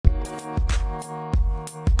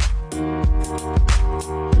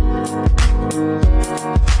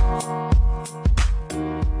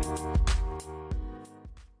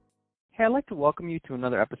Hey, I'd like to welcome you to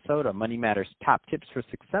another episode of Money Matters Top Tips for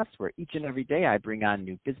Success, where each and every day I bring on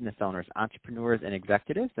new business owners, entrepreneurs, and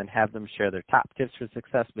executives and have them share their top tips for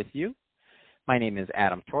success with you. My name is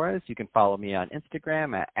Adam Torres. You can follow me on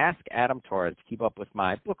Instagram at AskAdamTorres to keep up with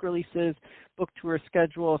my book releases, book tour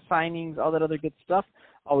schedule, signings, all that other good stuff.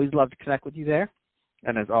 Always love to connect with you there.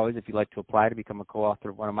 And as always, if you'd like to apply to become a co-author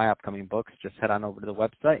of one of my upcoming books, just head on over to the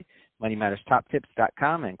website,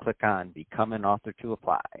 moneymatterstoptips.com, and click on Become an Author to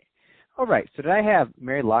apply. All right, so today I have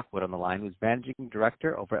Mary Lockwood on the line, who's Managing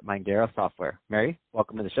Director over at Mindera Software. Mary,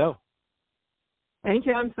 welcome to the show. Thank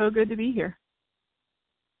you. I'm so good to be here.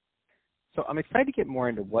 So I'm excited to get more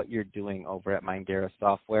into what you're doing over at Mindera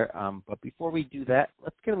Software. But before we do that,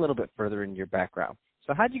 let's get a little bit further into your background.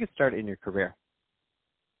 So how did you get started in your career?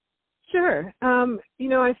 Sure.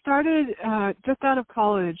 I started just out of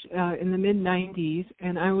college in the mid-'90s,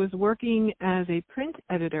 and I was working as a print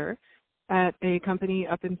editor at a company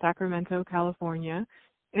up in Sacramento, California.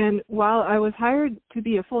 And while I was hired to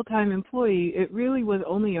be a full-time employee, it really was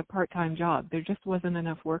only a part-time job. There just wasn't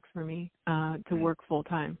enough work for me to work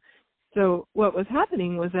full-time. So what was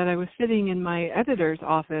happening was that I was sitting in my editor's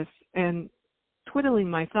office and twiddling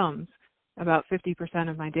my thumbs about 50%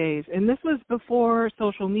 of my days. And this was before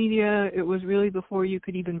social media. It was really before you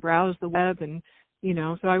could even browse the web. And,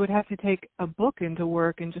 so I would have to take a book into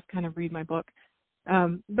work and just kind of read my book.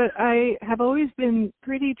 But I have always been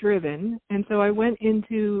pretty driven. And so I went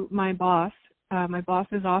into my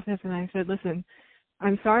boss's office, and I said, listen,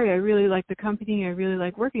 I'm sorry, I really like the company, I really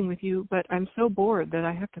like working with you, but I'm so bored that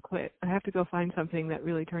I have to quit. I have to go find something that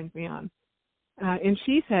really turns me on. And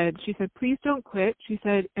she said, please don't quit. She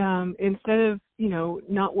said, instead of,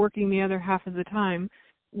 not working the other half of the time,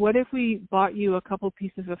 what if we bought you a couple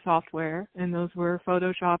pieces of software, and those were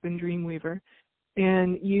Photoshop and Dreamweaver,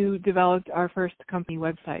 and you developed our first company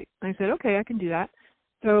website. I said, okay, I can do that.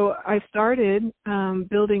 So I started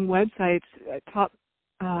building websites, taught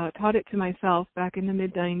it to myself back in the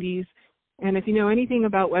mid-'90s. And if you know anything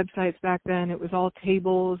about websites back then, it was all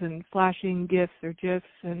tables and flashing GIFs or GIFs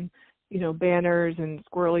and, banners and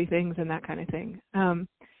squirrely things and that kind of thing. And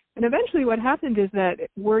eventually what happened is that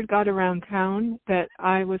word got around town that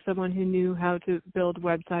I was someone who knew how to build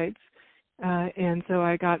websites. And so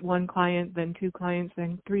I got one client, then two clients,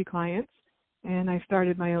 then three clients. And I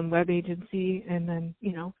started my own web agency, and then,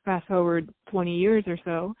 fast forward 20 years or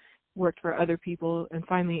so, worked for other people, and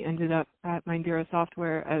finally ended up at Mindera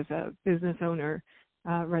Software as a business owner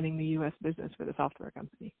running the U.S. business for the software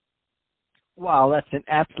company. Wow, that's an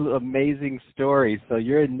absolute amazing story. So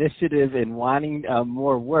your initiative in wanting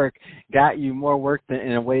more work got you more work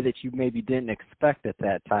in a way that you maybe didn't expect at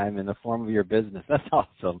that time in the form of your business. That's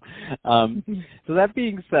awesome. So that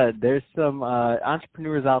being said, there's some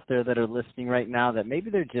entrepreneurs out there that are listening right now that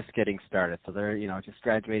maybe they're just getting started. So they're, just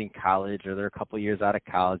graduating college, or they're a couple years out of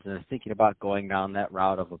college, and they're thinking about going down that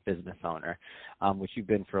route of a business owner, which you've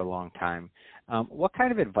been for a long time. What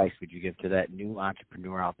kind of advice would you give to that new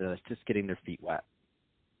entrepreneur out there that's just getting their feet wet?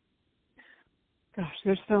 Gosh,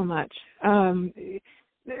 there's so much.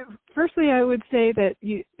 Firstly, I would say that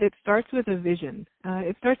it starts with a vision.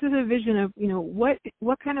 It starts with a vision of,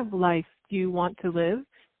 what kind of life do you want to live?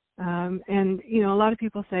 And, a lot of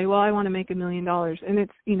people say, well, I want to make $1 million. And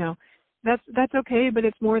it's, that's okay, but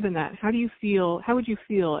it's more than that. How do you feel? How would you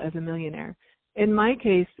feel as a millionaire? In my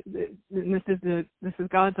case, and this is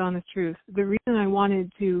God's honest truth, the reason I wanted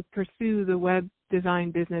to pursue the web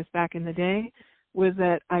design business back in the day was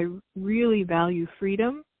that I really value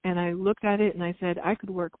freedom, and I looked at it and I said I could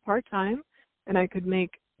work part-time and I could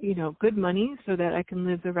make, good money so that I can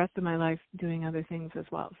live the rest of my life doing other things as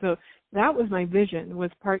well. So that was my vision,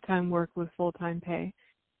 was part-time work with full-time pay.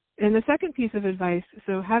 And the second piece of advice,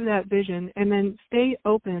 so have that vision and then stay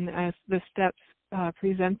open as the steps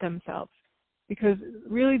present themselves. Because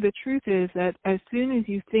really the truth is that as soon as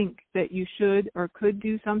you think that you should or could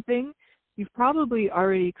do something, you've probably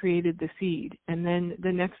already created the seed. And then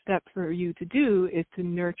the next step for you to do is to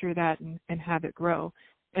nurture that and have it grow.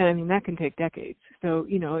 And that can take decades. So,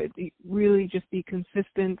 it really just be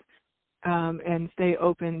consistent and stay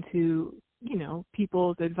open to,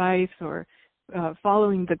 people's advice or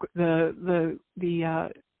following the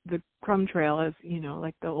crumb trail, as,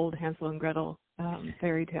 like the old Hansel and Gretel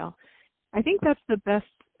fairy tale. I think that's the best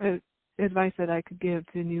advice that I could give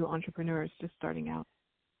to new entrepreneurs just starting out.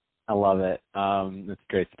 I love it. That's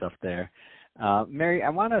great stuff there. Mary, I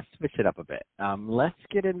want to switch it up a bit. Let's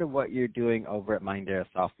get into what you're doing over at Mindera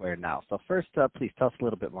Software now. So first, please tell us a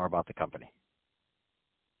little bit more about the company.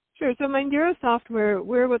 Sure. So Mindera Software,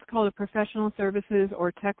 we're what's called a professional services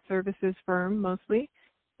or tech services firm mostly.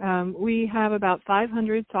 We have about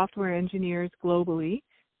 500 software engineers globally.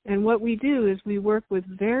 And what we do is we work with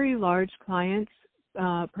very large clients,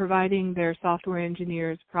 providing their software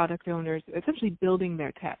engineers, product owners, essentially building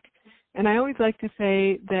their tech. And I always like to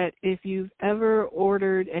say that if you've ever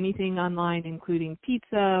ordered anything online, including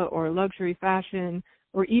pizza or luxury fashion,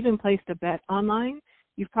 or even placed a bet online,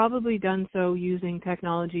 you've probably done so using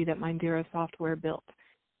technology that Mindera Software built.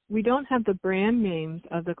 We don't have the brand names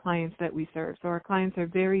of the clients that we serve, so our clients are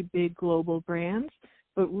very big global brands,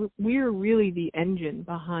 but we're really the engine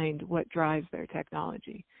behind what drives their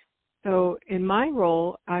technology. So in my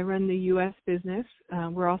role, I run the U.S. business.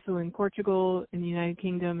 We're also in Portugal, in the United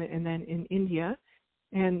Kingdom, and then in India.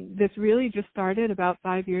 And this really just started about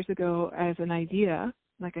 5 years ago as an idea,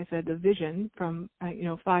 like I said, the vision from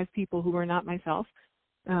 5 people who were not myself.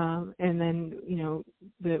 And then,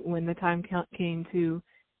 when the time came to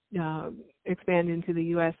expand into the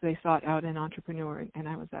U.S., they sought out an entrepreneur, and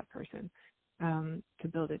I was that person to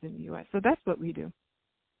build it in the U.S. So that's what we do.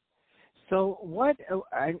 So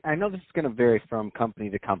I know this is going to vary from company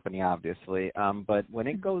to company, obviously, but when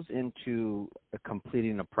it goes into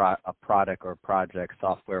completing a product or project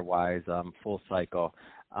software-wise, full cycle,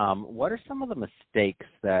 what are some of the mistakes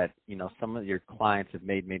that, some of your clients have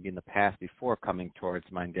made maybe in the past before coming towards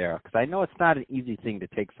Mindera? Because I know it's not an easy thing to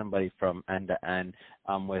take somebody from end to end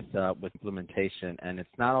with implementation, and it's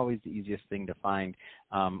not always the easiest thing to find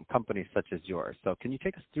companies such as yours. So can you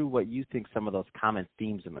take us through what you think some of those common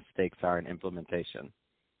themes and mistakes are in implementation?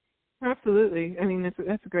 Absolutely. I mean,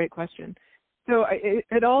 that's a great question. So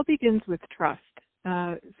it all begins with trust.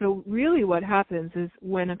 So really what happens is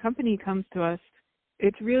when a company comes to us,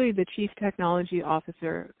 it's really the chief technology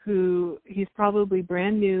officer who he's probably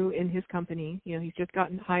brand new in his company. He's just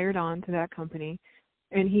gotten hired on to that company,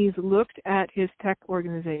 and he's looked at his tech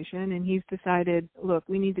organization and he's decided, look,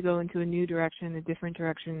 we need to go into a new direction, a different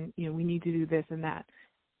direction. We need to do this and that.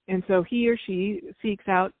 And so he or she seeks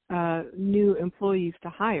out new employees to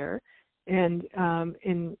hire. And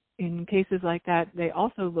in cases like that, they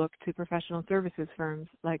also look to professional services firms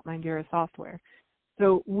like Mindera Software.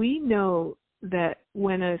 So we know that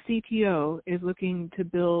when a CTO is looking to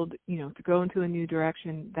build, to go into a new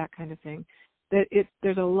direction, that kind of thing, that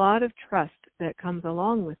there's a lot of trust that comes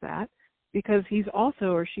along with that, because he's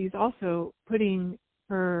also or she's also putting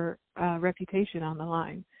her reputation on the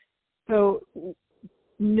line. So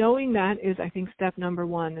knowing that is, I think, step number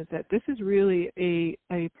one, is that this is really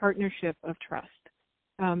a partnership of trust.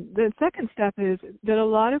 The second step is that a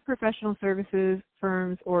lot of professional services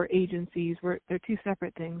firms or agencies, they're two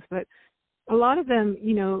separate things, but a lot of them,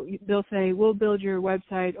 they'll say, we'll build your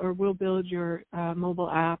website or we'll build your mobile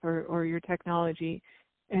app or your technology.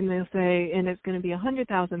 And they'll say, and it's going to be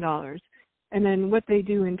 $100,000. And then what they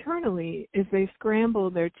do internally is they scramble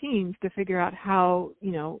their teams to figure out how,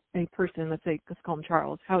 a person, let's call him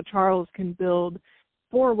Charles, how Charles can build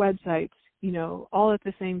 4 websites, all at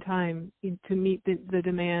the same time to meet the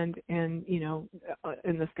demand and,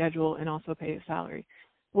 in the schedule, and also pay a salary.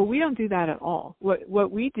 Well, we don't do that at all.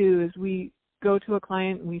 What we do is we go to a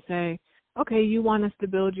client and we say, okay, you want us to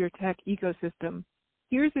build your tech ecosystem.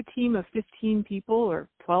 Here's a team of 15 people or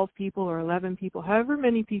 12 people or 11 people, however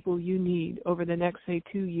many people you need over the next, say,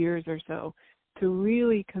 2 years or so to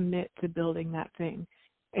really commit to building that thing.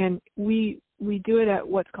 And we do it at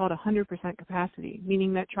what's called 100% capacity,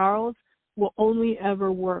 meaning that Charles will only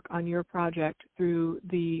ever work on your project through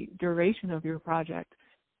the duration of your project,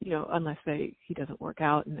 unless he doesn't work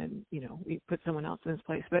out and then, we put someone else in his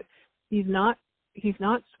place. But he's not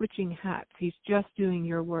switching hats. He's just doing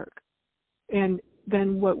your work. And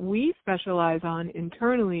then what we specialize on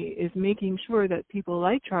internally is making sure that people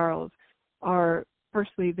like Charles are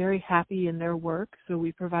firstly very happy in their work. So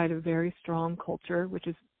we provide a very strong culture, which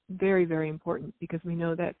is very, very important, because we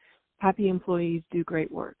know that happy employees do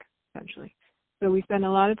great work, essentially. So we spend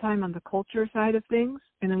a lot of time on the culture side of things,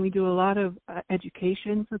 and then we do a lot of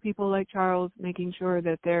education for people like Charles, making sure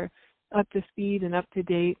that they're up to speed and up to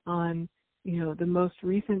date on, the most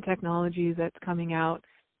recent technology that's coming out.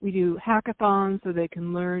 We do hackathons so they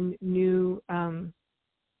can learn new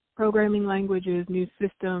programming languages, new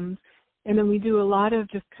systems, and then we do a lot of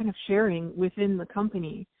just kind of sharing within the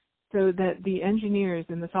company so that the engineers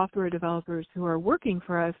and the software developers who are working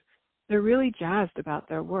for us, they're really jazzed about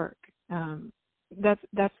their work.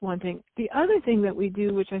 That's one thing. The other thing that we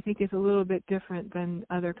do, which I think is a little bit different than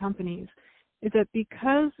other companies, is that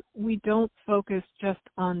because we don't focus just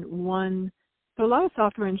on one. So a lot of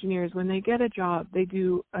software engineers, when they get a job, they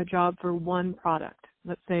do a job for one product.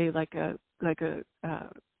 Let's say like a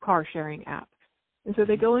car sharing app, and so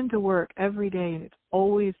they go into work every day, and it's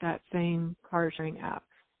always that same car sharing app.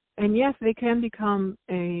 And yes, they can become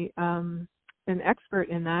an expert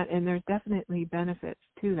in that, and there's definitely benefits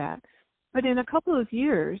to that. But in a couple of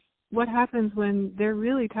years, what happens when they're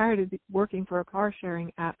really tired of working for a car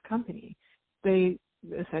sharing app company? They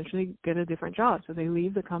essentially get a different job. So they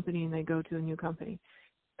leave the company and they go to a new company.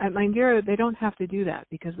 At Mindera, they don't have to do that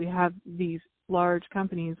because we have these large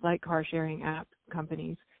companies like car sharing app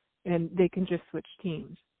companies, and they can just switch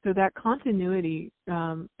teams. So that continuity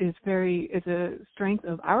is a strength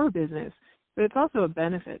of our business, but it's also a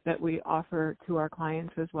benefit that we offer to our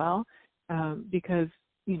clients as well, because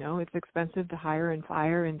it's expensive to hire and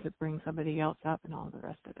fire and to bring somebody else up and all the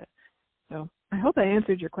rest of it. So I hope I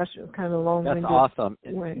answered your question. It was kind of a long-winded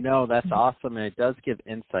way. No, that's awesome, and it does give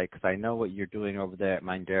insight because I know what you're doing over there at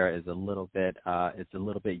Mindera is a little bit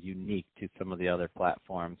unique to some of the other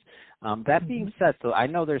platforms. That being said, so I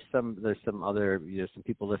know there's some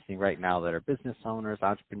people listening right now that are business owners,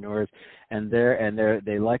 entrepreneurs, and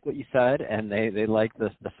they like what you said and they like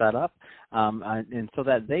the setup, and so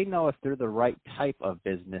that they know if they're the right type of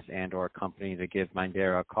business and or company to give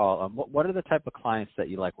Mindera a call. What are the type of clients that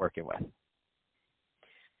you like working with?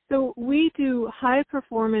 So we do high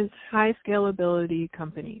performance, high scalability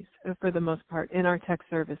companies for the most part in our tech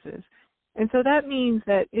services. And so that means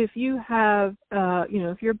that if you have,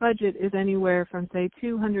 if your budget is anywhere from say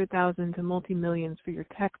 200,000 to multi-millions for your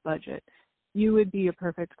tech budget, you would be a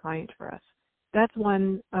perfect client for us. That's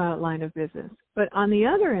one line of business. But on the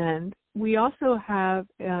other end, we also have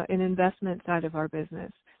an investment side of our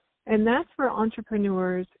business. And that's for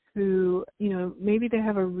entrepreneurs who, maybe they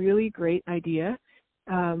have a really great idea,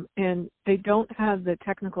 and they don't have the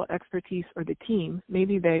technical expertise or the team.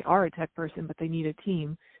 Maybe they are a tech person, but they need a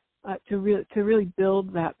team to really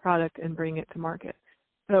build that product and bring it to market.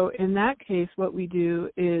 So in that case, what we do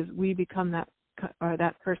is we become that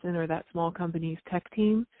person or that small company's tech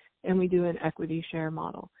team, and we do an equity share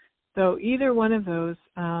model. So either one of those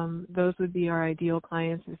would be our ideal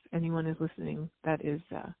clients. If anyone is listening, if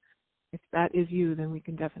that is you, then we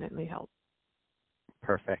can definitely help.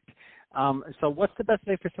 Perfect. So what's the best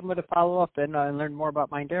way for someone to follow up and learn more about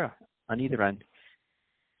Mindera on either end?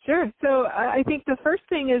 Sure. So I think the first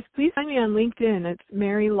thing is please find me on LinkedIn. It's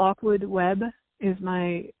Mary Lockwood Webb is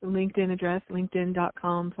my LinkedIn address,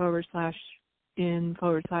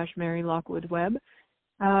 linkedin.com/Mary Lockwood Webb.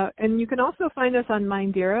 And you can also find us on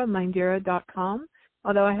Mindera, mindera.com,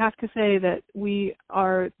 although I have to say that we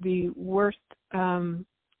are the worst,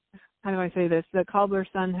 how do I say this? The cobbler's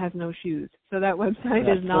son has no shoes. So that website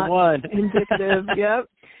is not indicative. Yep.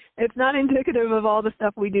 It's not indicative of all the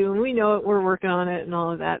stuff we do, and we know it. We're working on it and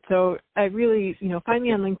all of that. So I really, find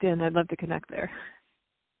me on LinkedIn. I'd love to connect there.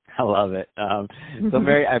 I love it. So,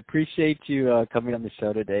 Mary, I appreciate you coming on the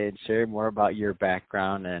show today and sharing more about your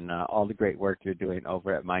background and all the great work you're doing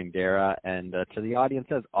over at Mindera. And to the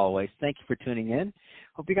audience, as always, thank you for tuning in.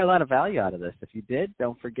 Hope you got a lot of value out of this. If you did,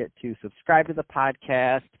 don't forget to subscribe to the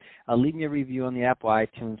podcast, leave me a review on the Apple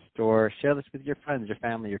iTunes Store, share this with your friends, your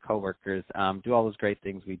family, your coworkers. Do all those great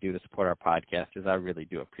things we do to support our podcasters. I really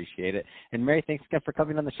do appreciate it. And, Mary, thanks again for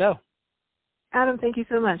coming on the show. Adam, thank you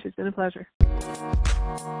so much. It's been a pleasure.